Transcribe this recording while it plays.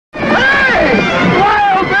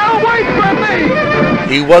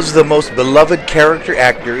He was the most beloved character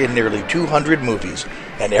actor in nearly 200 movies,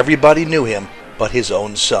 and everybody knew him but his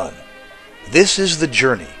own son. This is the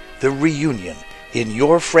journey, the reunion, in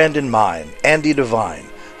Your Friend and Mine, Andy Devine,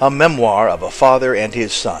 a memoir of a father and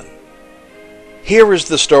his son. Here is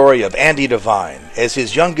the story of Andy Devine, as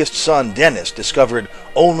his youngest son Dennis discovered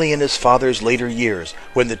only in his father's later years,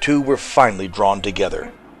 when the two were finally drawn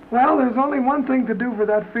together. Well, there's only one thing to do for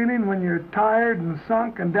that feeling when you're tired and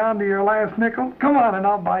sunk and down to your last nickel. Come on and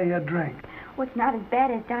I'll buy you a drink. Well, it's not as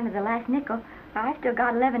bad as down to the last nickel. I still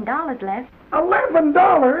got $11 left.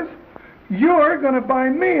 $11? You're going to buy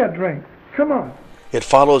me a drink. Come on. It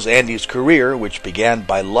follows Andy's career, which began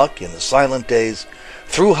by luck in the silent days,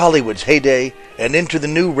 through Hollywood's heyday, and into the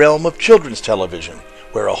new realm of children's television,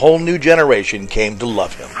 where a whole new generation came to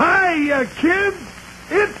love him. Hiya, kids!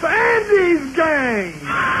 It's Andy's gang!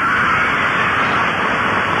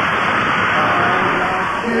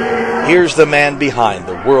 Here's the man behind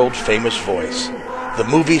the world-famous voice. The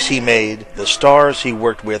movies he made, the stars he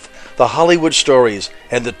worked with, the Hollywood stories,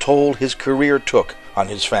 and the toll his career took on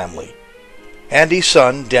his family. Andy's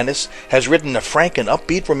son, Dennis, has written a frank and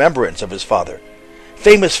upbeat remembrance of his father.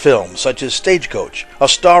 Famous films such as Stagecoach, A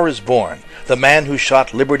Star is Born, The Man Who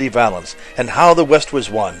Shot Liberty Valance, and How the West Was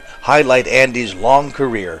Won highlight Andy's long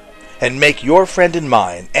career and make Your Friend and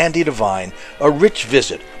Mine, Andy Devine, a rich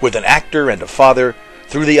visit with an actor and a father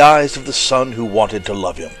through the eyes of the son who wanted to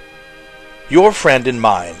love him. Your Friend and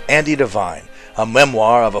Mine, Andy Devine, a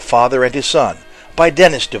memoir of a father and his son, by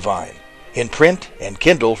Dennis Devine, in print and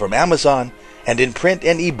Kindle from Amazon, and in print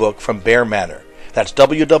and ebook from BearManor. That's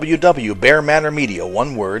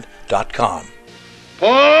www.bearmanormedia.com.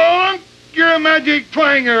 Punk your magic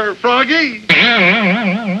twanger, Froggy.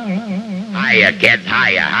 Hiya, kids,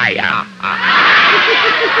 hiya, hiya.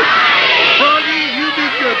 Froggy, you be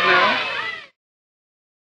good now.